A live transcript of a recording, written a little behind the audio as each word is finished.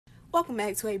Welcome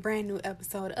back to a brand new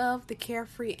episode of the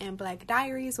Carefree and Black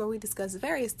Diaries, where we discuss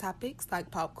various topics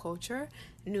like pop culture,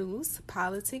 news,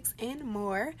 politics, and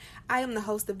more. I am the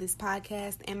host of this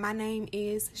podcast, and my name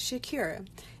is Shakira.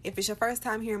 If it's your first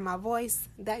time hearing my voice,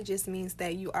 that just means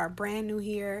that you are brand new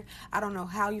here. I don't know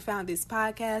how you found this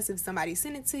podcast, if somebody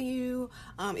sent it to you,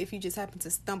 if you just happened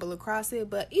to stumble across it,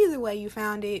 but either way you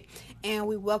found it, and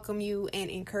we welcome you and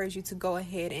encourage you to go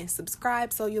ahead and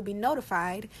subscribe so you'll be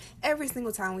notified every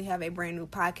single time we have a brand new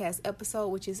podcast episode,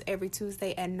 which is every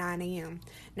Tuesday at 9 a.m.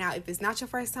 Now, if it's not your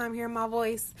first time hearing my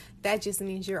voice, that just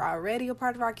means you're already a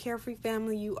part of our Carefree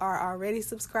family. You are already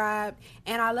subscribed,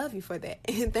 and I love you for that.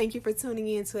 And thank you for tuning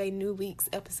in to a new week's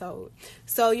episode.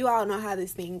 So you all know how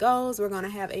this thing goes. We're going to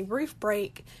have a brief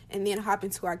break and then hop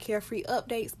into our Carefree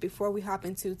updates before we hop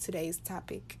into today's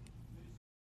topic.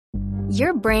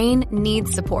 Your brain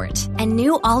needs support, and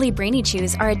new Ollie Brainy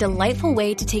Chews are a delightful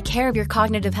way to take care of your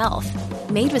cognitive health.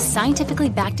 Made with scientifically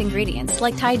backed ingredients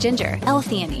like Thai ginger,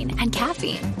 L-theanine, and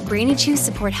caffeine, Brainy Chews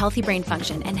support healthy brain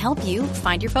function and help you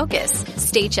find your focus,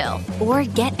 stay chill, or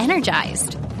get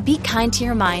energized. Be kind to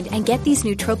your mind and get these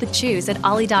nootropic chews at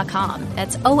ollie.com.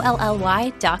 That's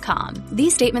OLLY.com.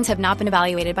 These statements have not been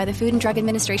evaluated by the Food and Drug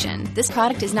Administration. This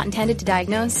product is not intended to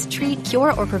diagnose, treat,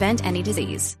 cure, or prevent any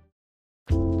disease.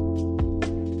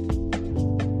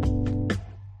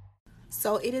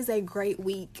 So it is a great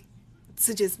week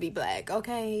to just be black,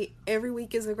 okay? Every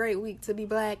week is a great week to be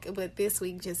black, but this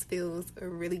week just feels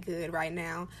really good right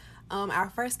now.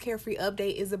 Our first Carefree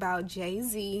update is about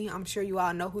Jay-Z. I'm sure you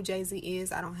all know who Jay-Z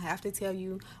is. I don't have to tell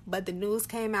you, but the news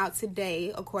came out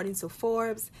today, according to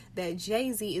Forbes, that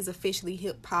Jay-Z is officially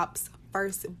hip-hop's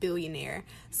first billionaire.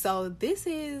 So this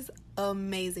is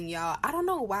amazing, y'all. I don't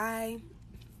know why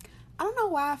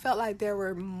I felt like there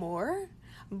were more,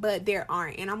 but there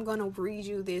aren't. And I'm going to read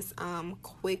you this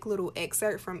quick little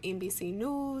excerpt from NBC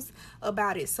News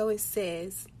about it. So it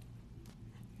says,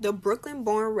 the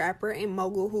Brooklyn-born rapper and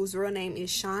mogul, whose real name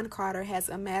is Sean Carter, has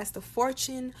amassed a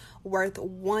fortune worth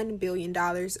 $1 billion,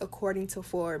 according to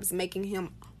Forbes, making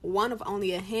him one of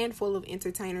only a handful of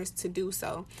entertainers to do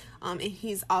so. And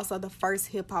he's also the first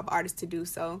hip-hop artist to do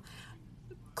so.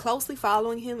 Closely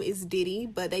following him is Diddy,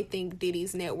 but they think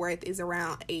Diddy's net worth is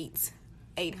around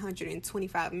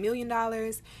 $825 million,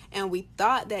 and we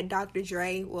thought that Dr.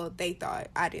 Dre, well, they thought,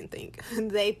 I didn't think,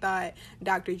 they thought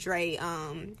Dr. Dre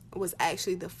was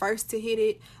actually the first to hit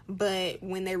it, but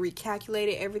when they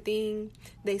recalculated everything,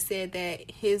 they said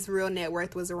that his real net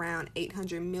worth was around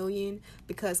 $800 million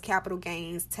because capital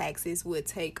gains taxes would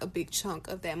take a big chunk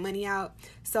of that money out.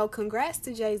 So congrats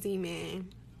to Jay-Z,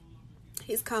 man.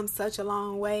 He's come such a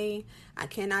long way. I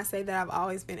cannot say that I've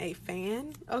always been a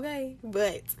fan, okay,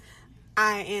 but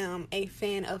I am a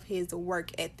fan of his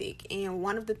work ethic. And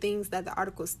one of the things that the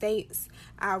article states,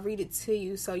 I'll read it to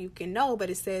you so you can know, but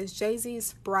it says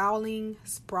Jay-Z's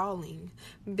sprawling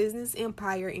business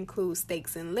empire includes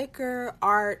stakes in liquor,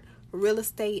 art, real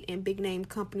estate, and big name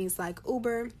companies like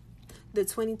Uber. The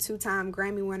 22-time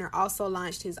Grammy winner also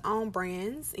launched his own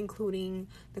brands, including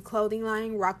the clothing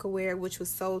line Rocawear, which was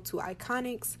sold to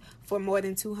Iconics for more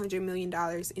than $200 million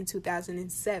in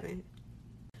 2007.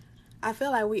 I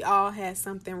feel like we all had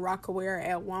something Rocawear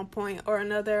at one point or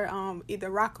another. Either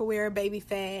Rocawear, Baby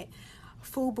Phat,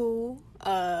 Fubu,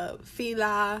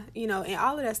 Fila, and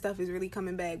all of that stuff is really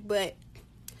coming back. But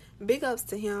big ups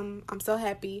to him. I'm so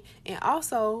happy. And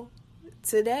also,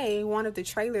 today, one of the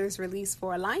trailers released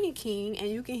for Lion King, and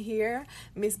you can hear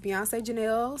Miss Beyonce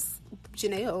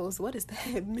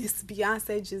Miss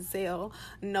Beyonce Giselle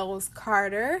Knowles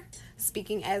Carter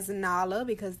speaking as Nala,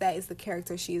 because that is the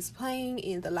character she is playing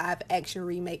in the live action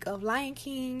remake of Lion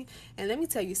King. And let me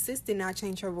tell you, sis did not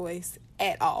change her voice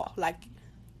at all. Like,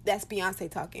 that's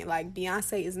Beyonce talking. Like,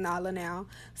 Beyonce is Nala now.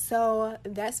 So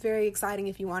that's very exciting.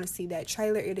 If you want to see that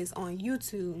trailer, it is on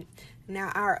YouTube.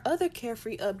 Now, our other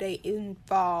Carefree update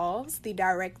involves the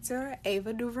director,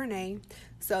 Ava DuVernay.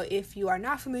 So if you are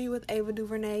not familiar with Ava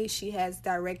DuVernay, she has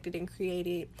directed and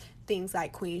created things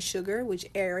like Queen Sugar, which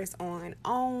airs on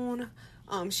OWN.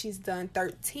 She's done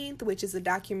 13th, which is a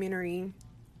documentary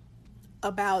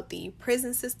about the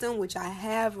prison system, which I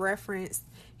have referenced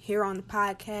here on the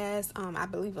podcast, I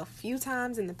believe a few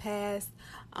times in the past.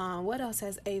 What else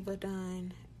has Ava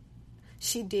done?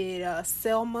 She did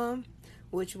Selma,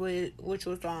 which was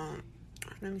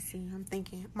let me see, I'm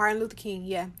thinking Martin Luther King.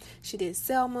 Yeah, she did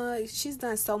Selma. She's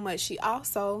done so much. She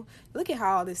also, look at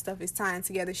how all this stuff is tying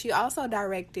together, she also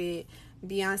directed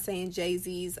Beyonce and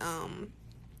Jay-Z's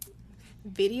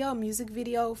music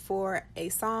video for a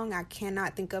song. I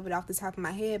cannot think of it off the top of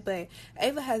my head, but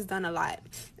Ava has done a lot.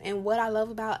 And what I love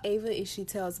about Ava is she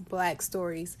tells Black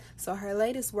stories. So her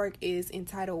latest work is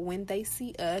entitled When They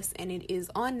See Us, and it is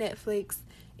on Netflix.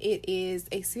 It is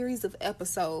a series of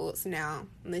episodes. Now,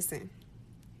 listen.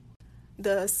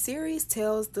 The series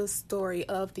tells the story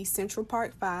of the Central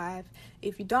Park Five.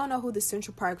 If you don't know who the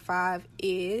Central Park Five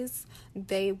is,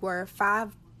 they were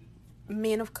 5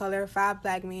 men of color, 5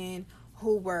 black men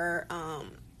who were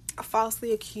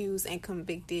falsely accused and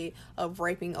convicted of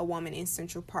raping a woman in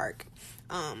Central Park.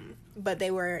 But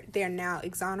they're now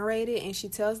exonerated, and she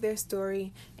tells their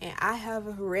story. And I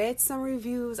have read some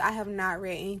reviews. I have not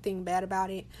read anything bad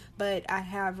about it, but I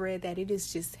have read that it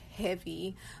is just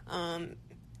heavy.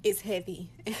 It's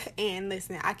heavy. And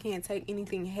listen, I can't take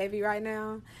anything heavy right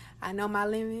now. I know my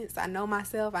limits. I know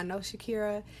myself. I know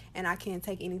Shakira. And I can't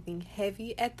take anything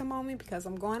heavy at the moment because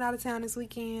I'm going out of town this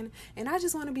weekend. And I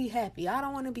just want to be happy. I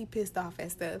don't want to be pissed off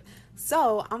at stuff.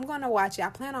 So I'm going to watch it. I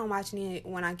plan on watching it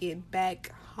when I get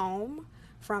back home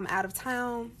from out of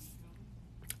town.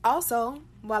 Also,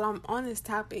 while I'm on this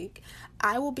topic,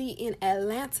 I will be in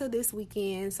Atlanta this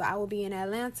weekend. So I will be in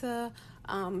Atlanta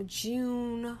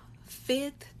June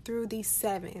 5th through the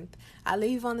 7th. I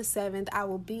leave on the 7th. I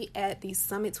will be at the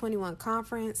Summit 21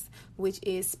 conference, which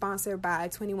is sponsored by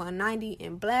 2190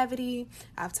 and Blavity.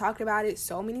 I've talked about it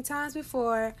so many times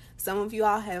before. Some of you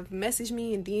all have messaged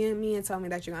me and DM'd me and told me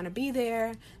that you're going to be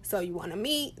there. So you want to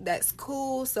meet. That's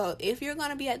cool. So if you're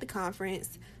going to be at the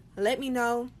conference, let me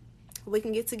know. We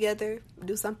can get together,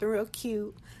 do something real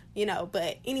cute.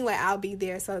 But anyway, I'll be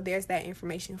there. So there's that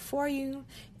information for you.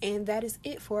 And that is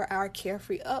it for our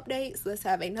Carefree updates. Let's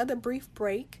have another brief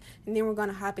break, and then we're going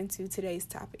to hop into today's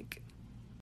topic.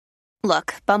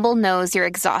 Look, Bumble knows you're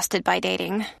exhausted by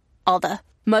dating. All the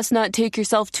must not take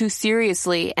yourself too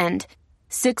seriously and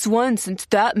 6'1" since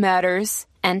that matters.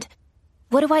 And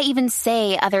what do I even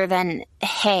say other than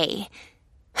hey?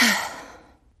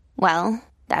 Well,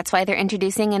 that's why they're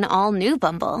introducing an all-new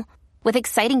Bumble. With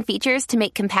exciting features to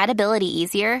make compatibility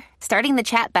easier, starting the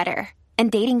chat better,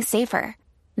 and dating safer.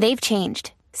 They've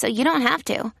changed, so you don't have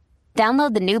to.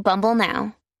 Download the new Bumble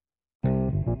now.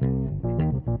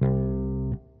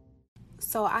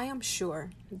 So I am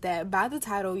sure that by the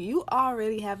title, you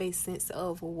already have a sense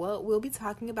of what we'll be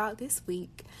talking about this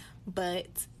week.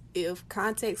 But if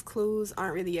context clues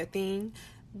aren't really a thing,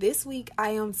 this week I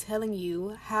am telling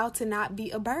you how to not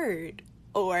be a bird.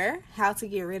 Or how to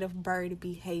get rid of bird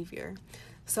behavior.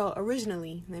 So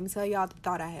originally, let me tell y'all the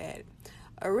thought I had.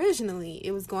 Originally,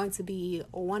 it was going to be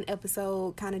a 1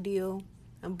 episode kind of deal.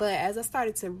 But as I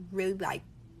started to really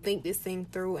think this thing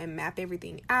through and map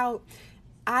everything out,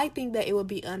 I think that it would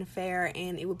be unfair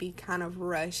and it would be kind of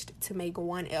rushed to make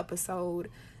 1 episode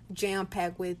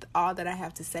jam-packed with all that I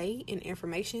have to say and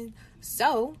information.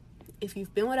 So if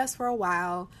you've been with us for a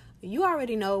while, you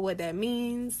already know what that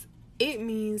means. It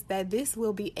means that this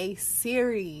will be a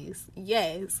series.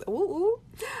 Yes. Ooh.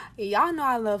 Y'all know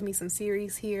I love me some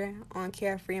series here on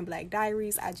Carefree and Black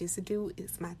Diaries. I just do.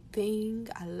 It's my thing.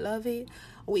 I love it.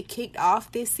 We kicked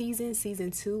off this season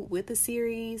 2, with a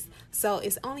series. So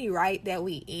it's only right that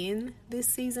we end this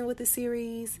season with a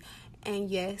series. And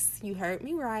yes, you heard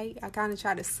me right. I kind of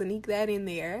tried to sneak that in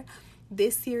there.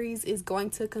 This series is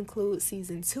going to conclude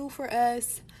season 2 for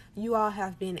us. You all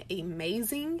have been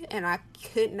amazing, and I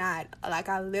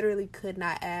literally could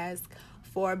not ask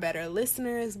for better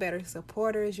listeners, better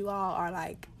supporters. You all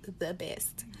are the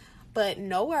best. But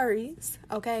no worries,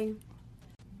 okay?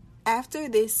 After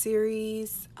this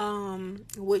series,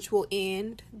 which will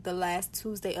end the last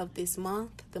Tuesday of this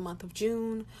month, the month of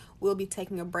June, we'll be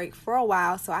taking a break for a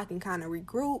while so I can kind of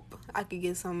regroup. I could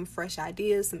get some fresh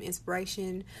ideas, some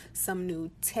inspiration, some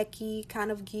new techie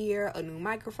kind of gear, a new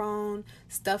microphone,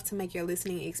 stuff to make your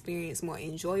listening experience more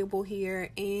enjoyable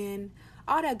here, and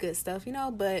all that good stuff,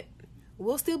 but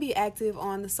we'll still be active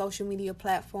on the social media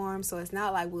platforms, so it's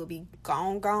not like we'll be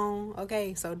gone,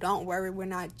 okay? So don't worry, we're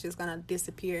not just gonna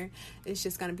disappear. It's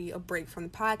just gonna be a break from the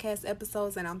podcast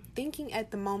episodes, and I'm thinking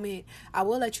at the moment, I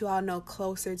will let you all know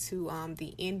closer to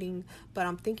the ending, but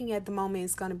I'm thinking at the moment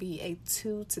it's gonna be a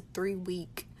 2 to 3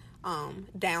 week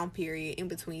down period in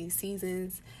between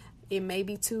seasons. It may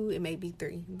be 2, it may be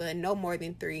 3, but no more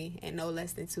than 3 and no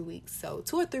less than 2 weeks. So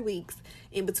 2 or 3 weeks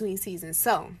in between seasons.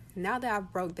 So now that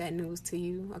I've broke that news to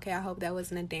you, okay, I hope that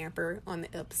wasn't a damper on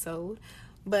the episode.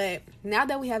 But now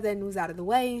that we have that news out of the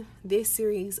way, this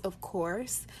series, of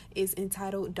course, is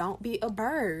entitled Don't Be a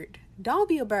Bird. Don't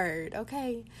be a bird,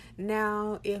 okay?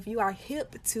 Now, if you are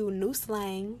hip to new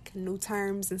slang, new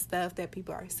terms and stuff that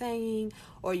people are saying,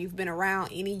 or you've been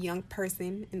around any young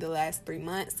person in the last 3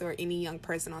 months or any young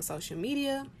person on social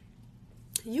media,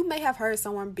 you may have heard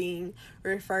someone being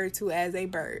referred to as a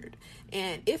bird.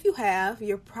 And if you have,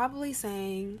 you're probably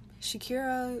saying,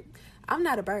 Shakira, I'm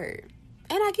not a bird.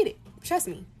 And I get it. Trust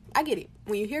me, I get it.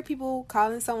 When you hear people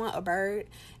calling someone a bird,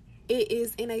 it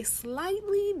is in a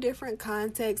slightly different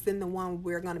context than the one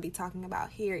we're going to be talking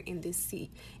about here in this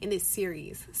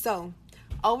series. So,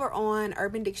 over on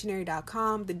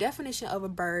UrbanDictionary.com, the definition of a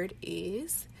bird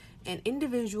is an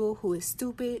individual who is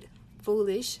stupid,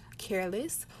 foolish,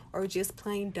 careless, or just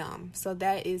plain dumb. So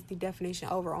that is the definition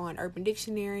over on Urban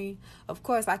Dictionary. Of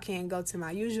course, I can go to my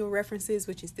usual references,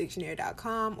 which is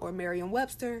dictionary.com or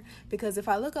Merriam-Webster, because if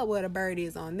I look up what a bird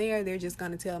is on there, they're just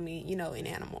going to tell me, an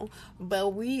animal.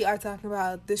 But we are talking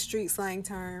about the street slang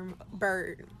term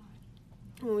bird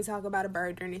when we talk about a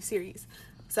bird during this series.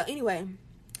 So anyway,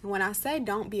 when I say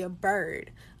don't be a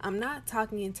bird, I'm not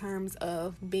talking in terms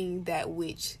of being that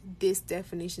which this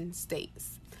definition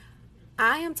states.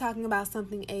 I am talking about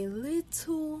something a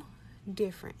little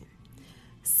different.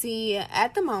 See,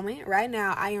 at the moment, right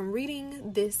now, I am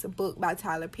reading this book by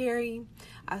Tyler Perry.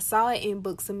 I saw it in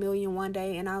Books A Million one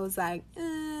day, and I was like,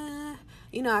 I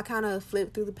kind of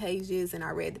flipped through the pages, and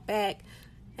I read the back,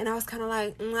 and I was kind of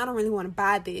like, I don't really want to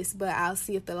buy this, but I'll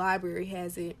see if the library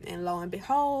has it. And lo and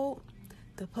behold,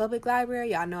 the public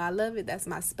library, y'all know I love it, that's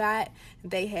my spot,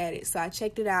 they had it. So I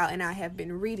checked it out, and I have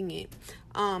been reading it.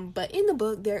 But in the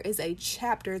book, there is a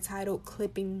chapter titled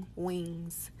Clipping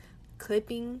Wings.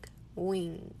 Clipping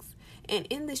Wings. And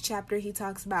in this chapter, he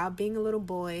talks about being a little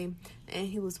boy, and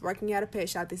he was working at a pet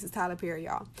shop. This is Tyler Perry,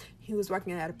 y'all. He was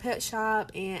working at a pet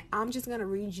shop, and I'm just going to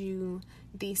read you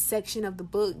the section of the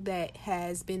book that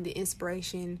has been the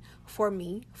inspiration for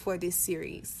me for this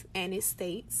series. And it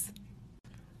states,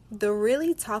 the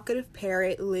really talkative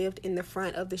parrot lived in the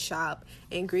front of the shop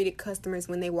and greeted customers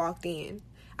when they walked in.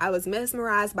 I was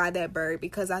mesmerized by that bird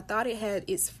because I thought it had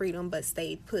its freedom but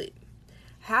stayed put.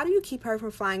 How do you keep her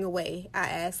from flying away? I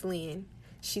asked Lynn.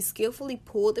 She skillfully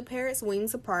pulled the parrot's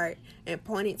wings apart and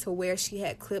pointed to where she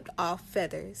had clipped off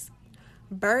feathers.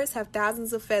 Birds have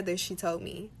thousands of feathers, she told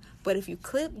me, but if you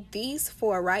clip these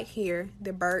 4 right here,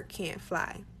 the bird can't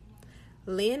fly.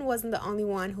 Lynn wasn't the only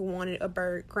one who wanted a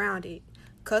bird grounded.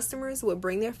 Customers would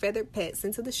bring their feathered pets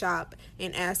into the shop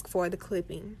and ask for the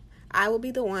clipping. I would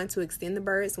be the one to extend the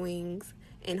bird's wings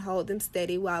and hold them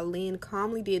steady while Lynn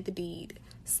calmly did the deed.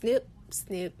 Snip,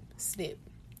 snip, snip.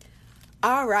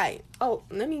 All right. Oh,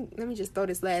 let me just throw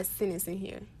this last sentence in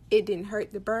here. It didn't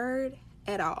hurt the bird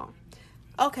at all.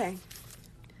 Okay.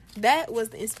 That was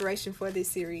the inspiration for this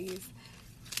series.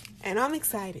 And I'm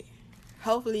excited.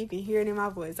 Hopefully you can hear it in my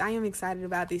voice. I am excited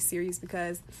about this series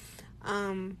because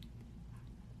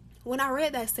when I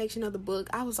read that section of the book,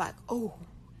 I was like, oh,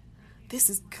 this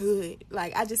is good.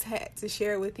 Like, I just had to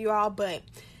share it with you all. But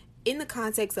in the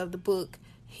context of the book,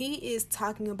 he is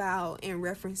talking about and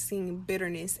referencing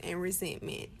bitterness and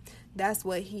resentment. That's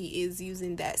what he is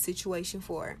using that situation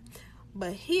for.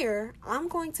 But here, I'm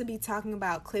going to be talking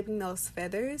about clipping those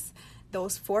feathers,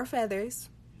 those 4 feathers.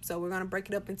 So we're going to break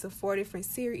it up into 4 different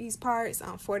series parts,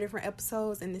 4 different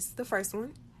episodes, and this is the first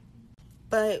one.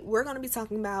 But we're going to be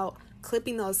talking about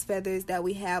clipping those feathers that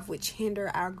we have which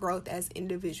hinder our growth as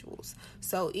individuals.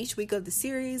 So each week of the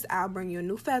series, I'll bring you a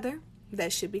new feather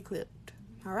that should be clipped.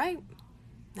 All right?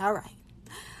 All right.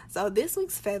 So this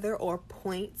week's feather or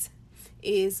point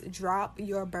is drop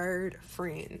your bird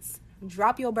friends.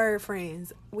 Drop your bird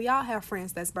friends. We all have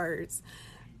friends that's birds.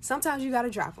 Sometimes you got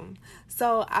to drop them.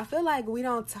 So I feel like we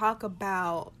don't talk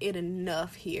about it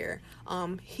enough here.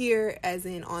 Here, as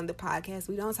in on the podcast,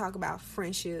 we don't talk about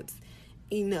friendships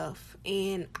enough.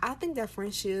 And I think that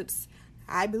friendships,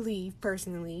 I believe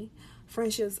personally,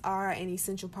 friendships are an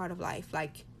essential part of life.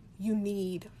 Like, you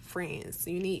need friends.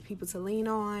 You need people to lean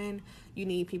on. You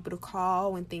need people to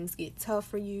call when things get tough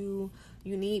for you.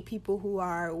 You need people who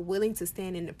are willing to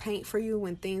stand in the paint for you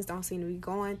when things don't seem to be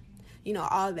going,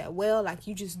 all that well. Like,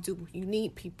 you just do. You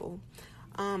need people.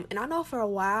 And I know for a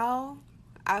while,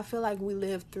 I feel like we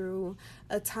lived through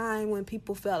a time when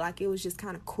people felt like it was just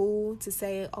kind of cool to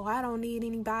say, oh, I don't need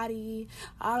anybody.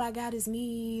 All I got is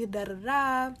me,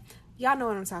 da-da-da. Y'all know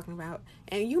what I'm talking about.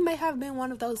 And you may have been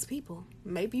one of those people.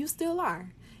 Maybe you still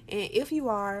are. And if you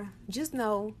are, just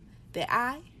know that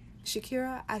I,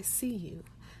 Shakira, I see you.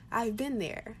 I've been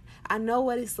there. I know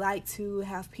what it's like to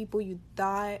have people you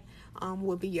thought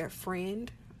would be your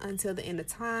friend until the end of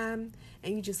time,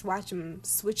 and you just watch them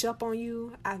switch up on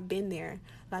you. I've been there.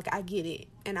 Like, I get it.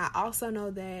 And I also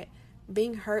know that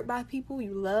being hurt by people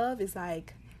you love is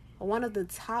like one of the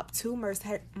top two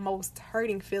most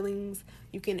hurting feelings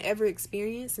you can ever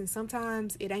experience, and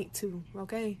sometimes it ain't two,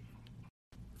 okay?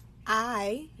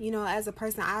 As a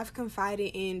person, I've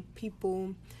confided in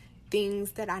people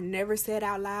things that I never said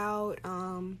out loud,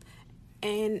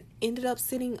 and ended up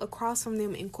sitting across from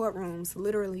them in courtrooms,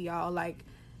 literally, y'all, like,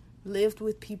 lived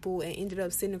with people and ended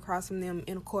up sitting across from them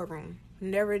in a courtroom.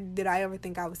 Never did I ever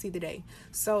think I would see the day.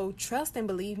 So trust and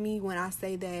believe me when I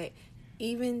say that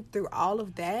even through all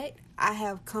of that, I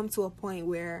have come to a point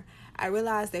where I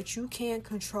realize that you can't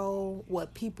control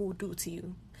what people do to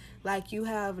you. Like, you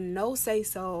have no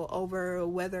say-so over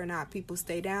whether or not people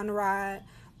stay down the ride,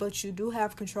 but you do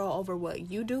have control over what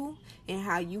you do and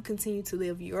how you continue to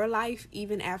live your life,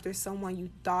 even after someone you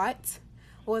thought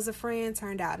was a friend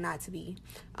turned out not to be.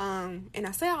 And I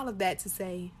say all of that to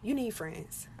say you need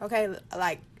friends, okay?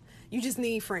 Like, you just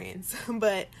need friends.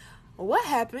 But what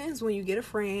happens when you get a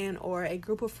friend or a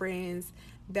group of friends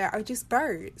that are just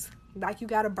birds? Like, you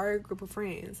got a bird group of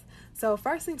friends. So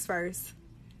first things first,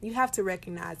 you have to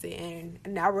recognize it. And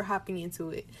now we're hopping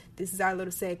into it. This is our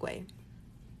little segue.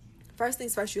 First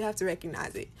things first, you have to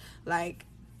recognize it. Like,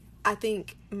 I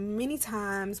think many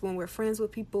times when we're friends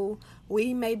with people,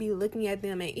 we may be looking at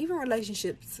them, and even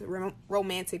relationships,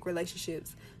 romantic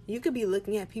relationships, you could be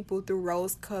looking at people through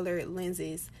rose-colored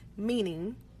lenses,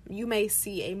 meaning you may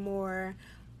see a more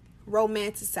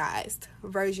romanticized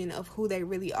version of who they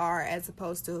really are as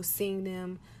opposed to seeing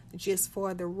them just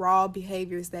for the raw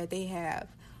behaviors that they have.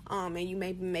 And you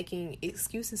may be making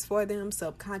excuses for them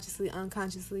subconsciously,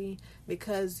 unconsciously,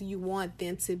 because you want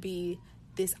them to be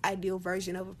this ideal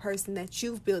version of a person that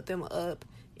you've built them up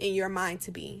in your mind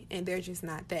to be, and they're just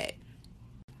not that.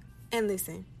 And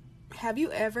listen, have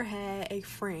you ever had a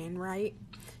friend, right?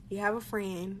 You have a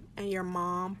friend and your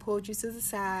mom pulled you to the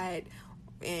side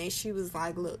and she was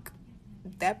like, look,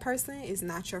 that person is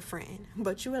not your friend.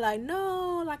 But you were like,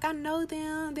 no, like, I know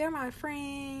them, they're my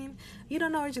friend, you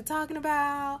don't know what you're talking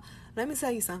about. Let me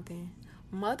tell you something.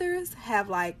 Mothers have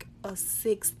like a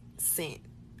sixth sense.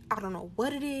 I don't know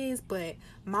what it is, but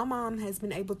my mom has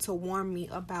been able to warn me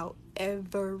about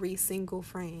every single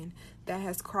friend that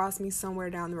has crossed me somewhere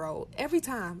down the road. Every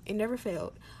time. It never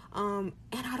failed. And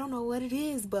I don't know what it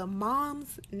is, but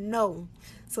moms know.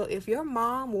 So if your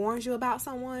mom warns you about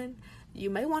someone, you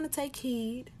may want to take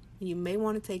heed.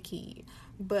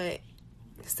 But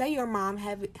say your mom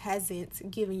hasn't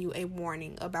given you a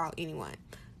warning about anyone.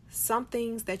 Some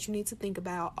things that you need to think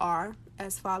about are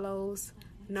as follows.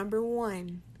 Number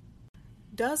 1,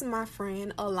 does my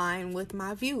friend align with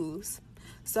my views?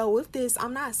 So with this,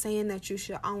 I'm not saying that you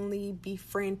should only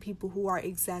befriend people who are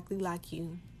exactly like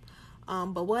you.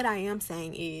 But what I am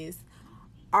saying is,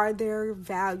 are their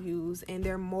values and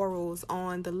their morals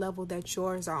on the level that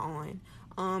yours are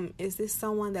on? Is this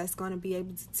someone that's going to be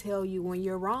able to tell you when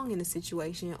you're wrong in a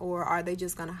situation, or are they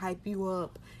just going to hype you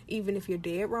up even if you're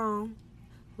dead wrong?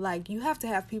 Like, you have to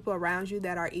have people around you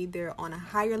that are either on a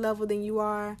higher level than you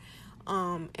are,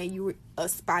 and you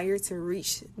aspire to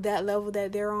reach that level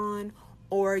that they're on,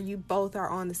 or you both are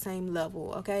on the same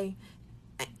level, okay?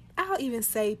 I'll even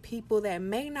say people that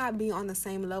may not be on the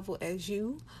same level as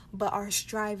you, but are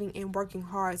striving and working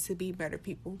hard to be better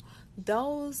people.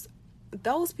 Those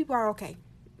people are okay,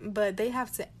 but they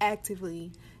have to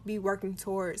actively be working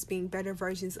towards being better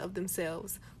versions of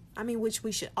themselves. I mean, which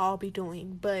we should all be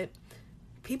doing, but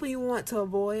people you want to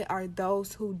avoid are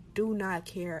those who do not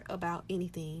care about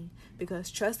anything. Because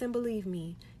trust and believe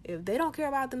me, if they don't care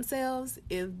about themselves,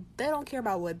 if they don't care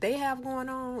about what they have going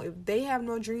on, if they have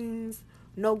no dreams,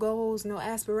 no goals, no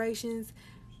aspirations,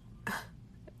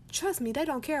 trust me, they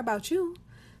don't care about you.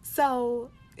 So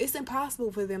it's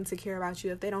impossible for them to care about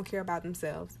you if they don't care about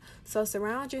themselves. So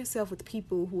surround yourself with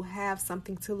people who have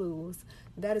something to lose.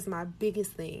 That is my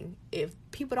biggest thing. If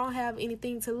people don't have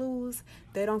anything to lose,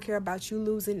 they don't care about you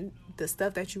losing the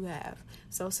stuff that you have.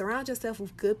 So surround yourself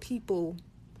with good people,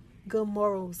 good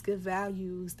morals, good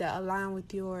values that align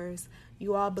with yours.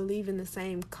 You all believe in the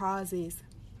same causes.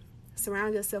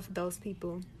 Surround yourself with those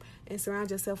people, and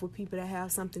surround yourself with people that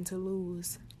have something to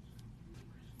lose.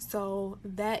 So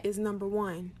that is number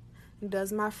 1.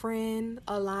 Does my friend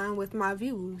align with my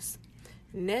views?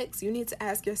 Next, you need to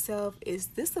ask yourself, is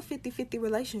this a 50-50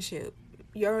 relationship?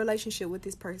 Your relationship with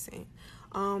this person.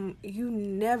 You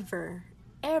never,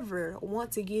 ever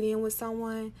want to get in with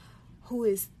someone who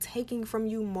is taking from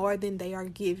you more than they are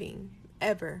giving.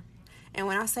 Ever. And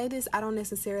when I say this, I don't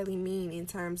necessarily mean in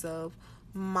terms of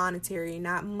monetary,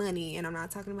 not money, and I'm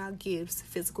not talking about gifts,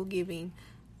 physical giving,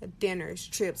 dinners,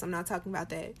 trips. I'm not talking about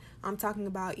that. I'm talking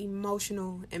about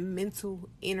emotional and mental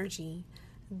energy.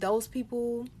 Those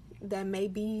people, that may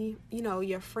be,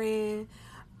 your friend,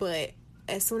 but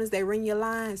as soon as they ring your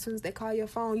line, as soon as they call your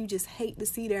phone, you just hate to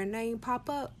see their name pop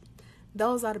up.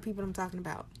 Those are the people I'm talking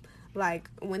about. Like,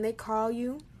 when they call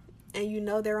you and you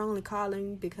know they're only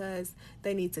calling because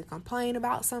they need to complain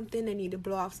about something, they need to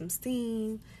blow off some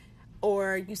steam,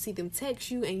 or you see them text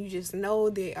you and you just know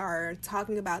they are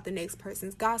talking about the next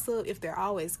person's gossip, if they're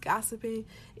always gossiping,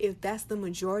 if that's the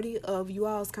majority of you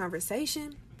all's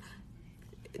conversation,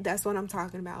 that's what I'm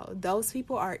talking about. Those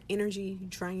people are energy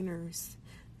drainers.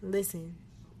 Listen,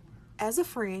 as a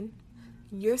friend,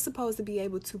 you're supposed to be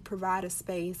able to provide a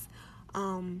space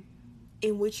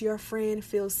in which your friend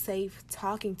feels safe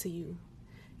talking to you.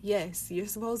 Yes, you're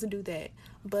supposed to do that.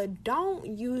 But don't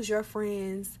use your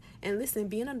friends, and listen,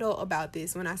 be an adult about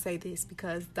this when I say this,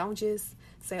 because don't just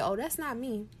say, oh, that's not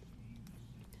me.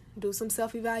 Do some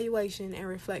self-evaluation and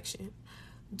reflection.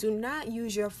 Do not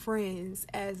use your friends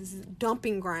as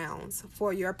dumping grounds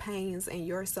for your pains and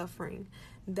your suffering.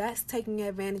 That's taking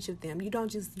advantage of them. You don't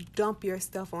just dump your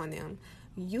stuff on them.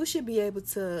 You should be able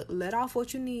to let off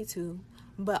what you need to,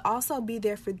 but also be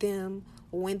there for them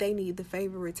when they need the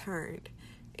favor returned.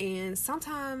 And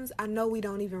sometimes I know we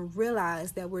don't even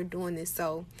realize that we're doing this.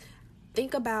 So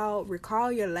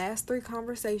recall your last 3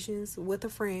 conversations with a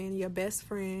friend, your best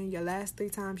friend, your last 3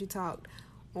 times you talked.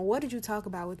 Well, what did you talk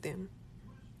about with them?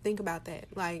 Think about that.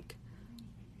 Like,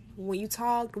 when you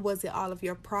talked, was it all of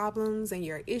your problems and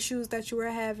your issues that you were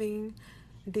having?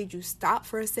 Did you stop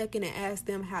for a second and ask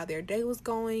them how their day was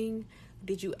going?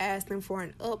 Did you ask them for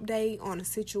an update on a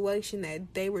situation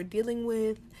that they were dealing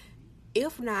with?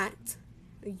 If not,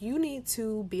 you need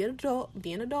to be an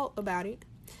adult about it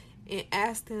and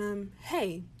ask them,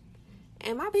 hey,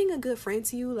 am I being a good friend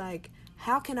to you? Like,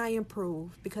 how can I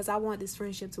improve? Because I want this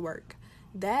friendship to work.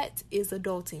 That is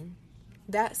adulting.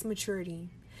 That's maturity.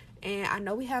 And I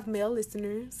know we have male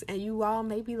listeners, and you all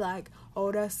may be like,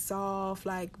 oh, that's soft.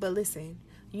 Like, but listen,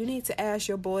 you need to ask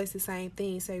your boys the same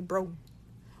thing. Say, bro,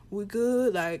 we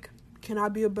good? Like, can I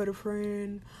be a better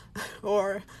friend?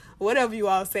 Or whatever you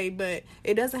all say, but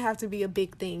it doesn't have to be a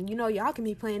big thing. Y'all can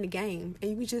be playing the game,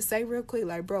 and you can just say real quick,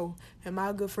 like, bro, am I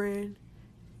a good friend?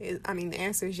 The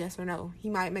answer is yes or no. He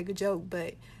might make a joke,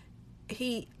 but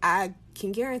I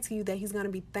can guarantee you that he's going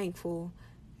to be thankful,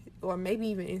 or maybe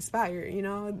even inspired,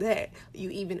 that you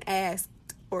even asked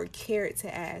or cared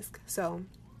to ask. So,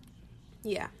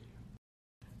 yeah.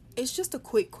 It's just a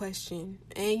quick question,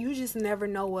 and you just never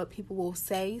know what people will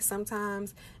say.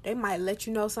 Sometimes they might let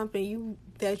you know something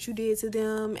that you did to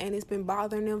them, and it's been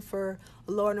bothering them for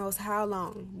Lord knows how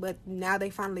long, but now they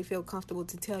finally feel comfortable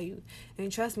to tell you.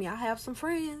 And trust me, I have some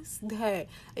friends that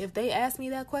if they ask me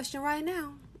that question right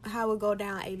now, I would go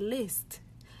down a list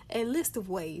of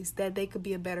ways that they could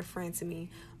be a better friend to me.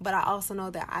 But I also know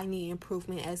that I need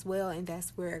improvement as well, and that's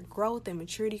where growth and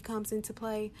maturity comes into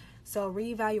play. So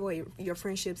reevaluate your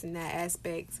friendships in that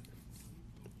aspect.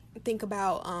 Think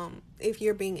about if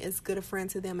you're being as good a friend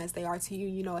to them as they are to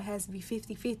you. It has to be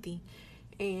 50-50.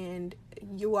 And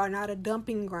you are not a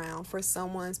dumping ground for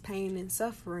someone's pain and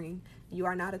suffering. You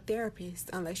are not a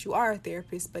therapist, unless you are a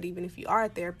therapist. But even if you are a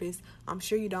therapist, I'm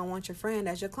sure you don't want your friend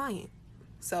as your client.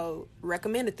 So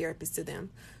recommend a therapist to them.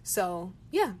 So,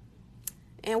 yeah.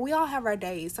 And we all have our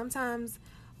days. Sometimes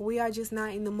we are just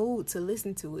not in the mood to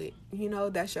listen to it.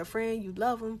 That's your friend. You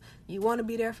love them. You want to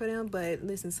be there for them. But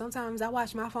listen, sometimes I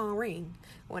watch my phone ring.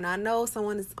 When I know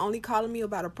someone is only calling me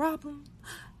about a problem,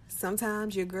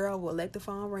 sometimes your girl will let the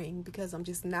phone ring because I'm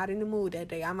just not in the mood that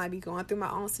day. I might be going through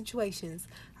my own situations.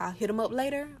 I'll hit them up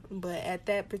later. But at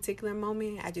that particular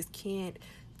moment, I just can't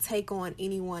take on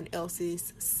anyone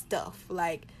else's stuff.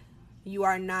 Like, you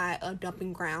are not a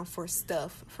dumping ground for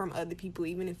stuff from other people,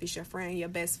 even if it's your friend, your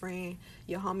best friend,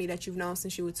 your homie that you've known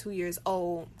since you were 2 years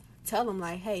old. Tell them,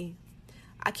 like, hey,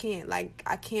 I can't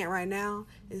right now.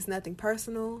 It's nothing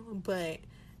personal, but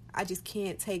I just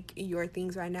can't take your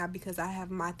things right now because I have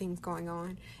my things going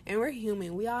on. And we're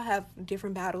human. We all have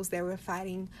different battles that we're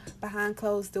fighting behind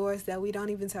closed doors that we don't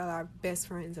even tell our best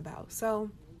friends about.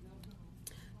 So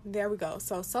there we go.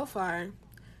 So far,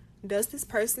 does this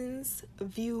person's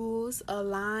views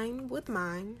align with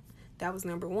mine? That was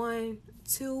number 1.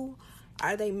 2,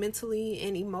 are they mentally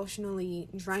and emotionally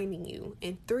draining you?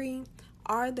 And 3,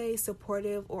 are they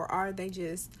supportive or are they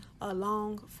just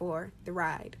along for the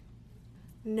ride?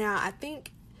 Now, I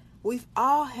think we've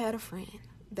all had a friend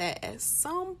that at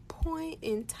some point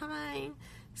in time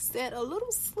said a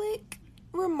little slick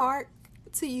remark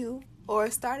to you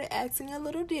or started acting a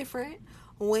little different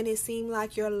when it seemed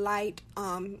like your light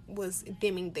was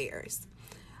dimming theirs.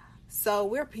 So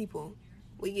we're people.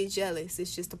 We get jealous.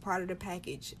 It's just a part of the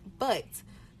package. But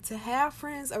To have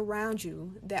friends around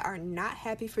you that are not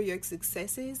happy for your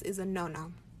successes is a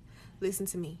no-no. Listen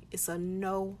to me. It's a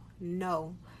no.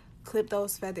 Clip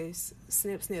those feathers.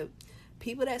 Snip, snip.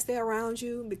 People that stay around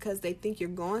you because they think you're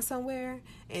going somewhere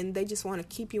and they just want to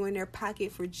keep you in their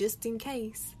pocket for just in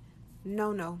case.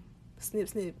 No. Snip,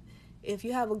 snip. If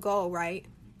you have a goal, right,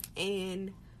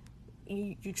 and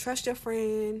you trust your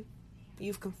friend,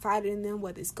 you've confided in them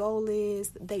what this goal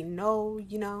is, they know,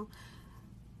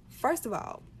 first of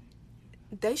all,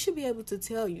 they should be able to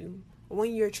tell you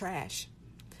when you're trash.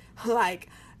 Like,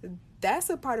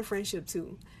 that's a part of friendship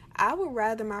too. I would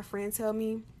rather my friend tell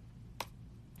me,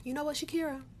 you know what,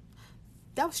 Shakira,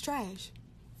 that was trash.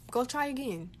 Go try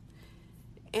again.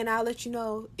 And I'll let you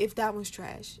know if that one's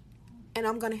trash. And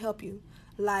I'm going to help you.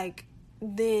 Like,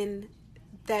 then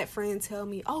that friend tell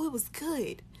me, oh, it was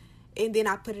good. And then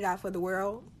I put it out for the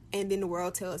world. And then the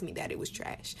world tells me that it was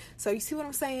trash. So you see what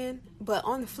I'm saying? But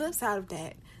on the flip side of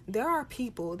that, there are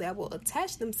people that will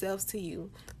attach themselves to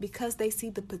you because they see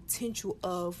the potential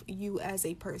of you as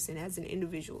a person, as an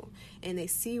individual. And they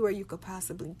see where you could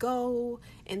possibly go.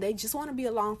 And they just want to be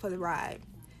along for the ride.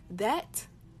 That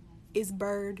is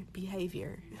bird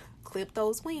behavior. Clip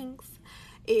those wings.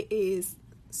 It is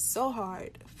so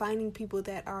hard finding people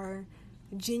that are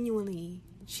genuinely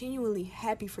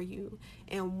happy for you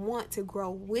and want to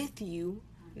grow with you.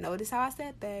 Notice how I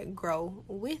said that, grow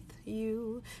with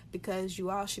you, because you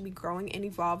all should be growing and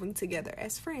evolving together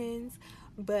as friends.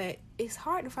 But it's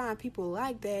hard to find people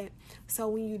like that. So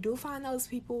when you do find those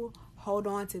people, hold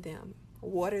on to them,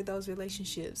 water those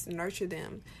relationships, nurture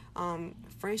them.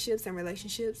 Friendships and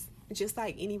relationships, just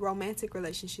like any romantic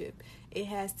relationship, it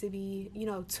has to be,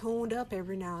 tuned up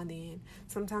every now and then.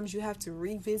 Sometimes you have to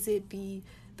revisit the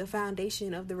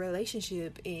foundation of the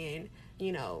relationship and,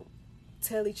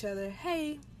 tell each other,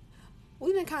 hey,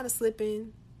 we've been kind of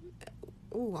slipping.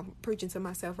 Ooh, I'm preaching to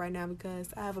myself right now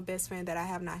because I have a best friend that I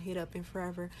have not hit up in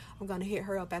forever. I'm going to hit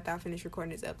her up after I finish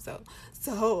recording this episode.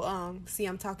 So, see,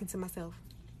 I'm talking to myself.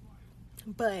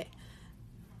 But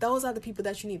those are the people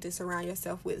that you need to surround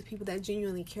yourself with, people that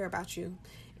genuinely care about you.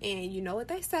 And you know what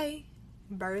they say,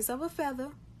 birds of a feather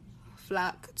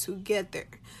flock together.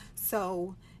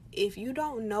 So if you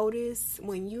don't notice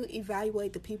when you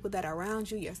evaluate the people that are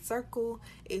around you, your circle,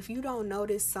 if you don't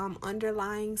notice some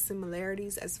underlying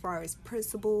similarities as far as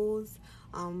principles,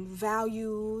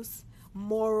 values,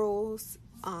 morals,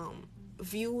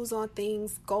 views on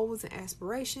things, goals and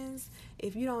aspirations,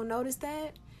 if you don't notice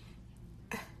that,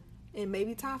 it may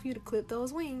be time for you to clip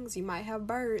those wings. You might have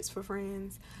birds for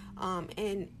friends.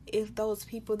 And if those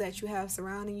people that you have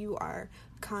surrounding you are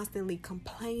constantly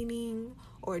complaining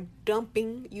or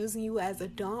dumping, using you as a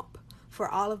dump for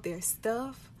all of their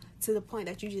stuff to the point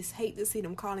that you just hate to see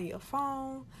them calling your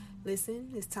phone,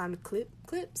 listen, it's time to clip,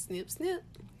 snip, snip.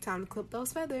 Time to clip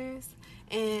those feathers.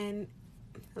 And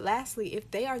lastly,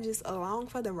 if they are just along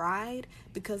for the ride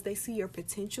because they see your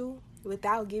potential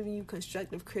without giving you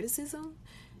constructive criticism,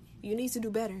 you need to do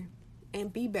better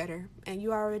and be better. And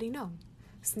you already know.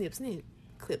 Snip, snip.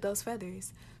 Clip those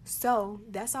feathers. So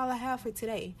that's all I have for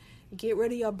today. Get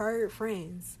rid of your bird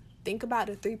friends. Think about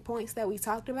the 3 points that we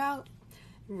talked about.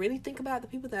 Really think about the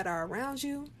people that are around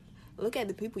you. Look at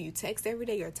the people you text every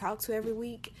day or talk to every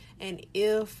week. And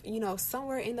if,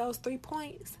 somewhere in those 3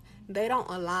 points, they don't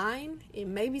align, it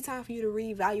may be time for you to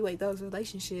reevaluate those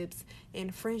relationships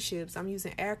and friendships. I'm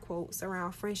using air quotes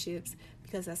around friendships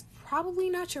because that's probably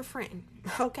not your friend,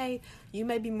 okay? You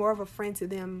may be more of a friend to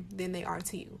them than they are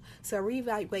to you. So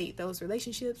reevaluate those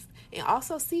relationships and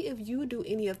also see if you do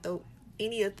any of the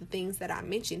things that I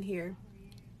mentioned here.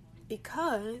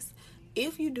 Because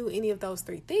if you do any of those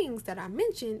 3 things that I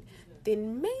mentioned,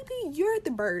 then maybe you're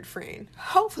the bird friend.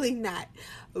 Hopefully not.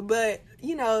 But,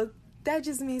 that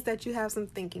just means that you have some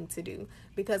thinking to do,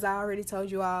 because I already told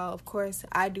you all, of course,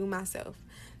 I do myself.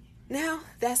 Now,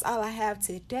 that's all I have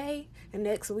today. And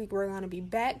next week, we're going to be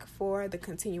back for the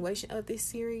continuation of this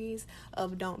series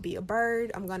of Don't Be a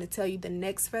Bird. I'm going to tell you the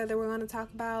next feather we're going to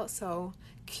talk about. So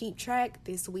keep track.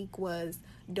 This week was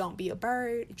Don't Be a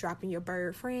Bird, dropping your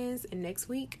bird friends. And next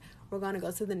week, we're going to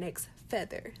go to the next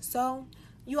feather. So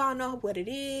you all know what it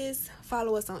is.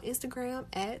 Follow us on Instagram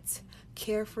at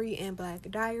Carefree and Black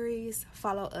Diaries.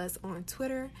 Follow us on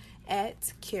Twitter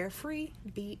at Carefree,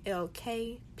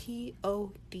 BLKPOD,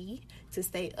 to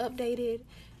stay updated.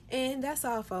 And that's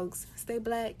all, folks. Stay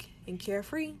black and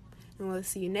carefree. And we'll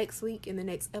see you next week in the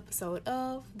next episode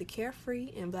of the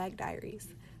Carefree and Black Diaries.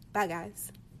 Bye,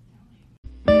 guys.